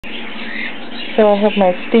so I have my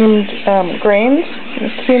steamed grains,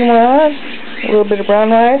 quinoa, a little bit of brown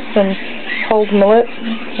rice, and whole millet,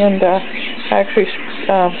 and I actually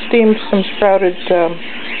steamed some sprouted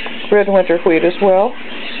red winter wheat as well.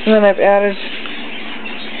 And then I've added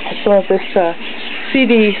some of this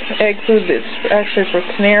seedy egg food that's actually for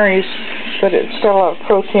canaries, but it's got a lot of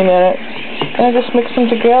protein in it. And I just mix them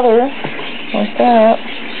together like that.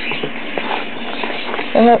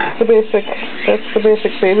 And that's the basic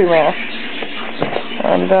baby mash.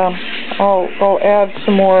 And I'll add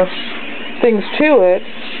some more things to it,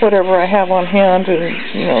 whatever I have on hand,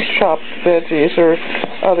 and chopped veggies or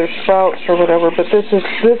other sprouts or whatever. But this is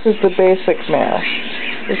the basic mash.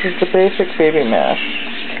 This is the basic baby mash.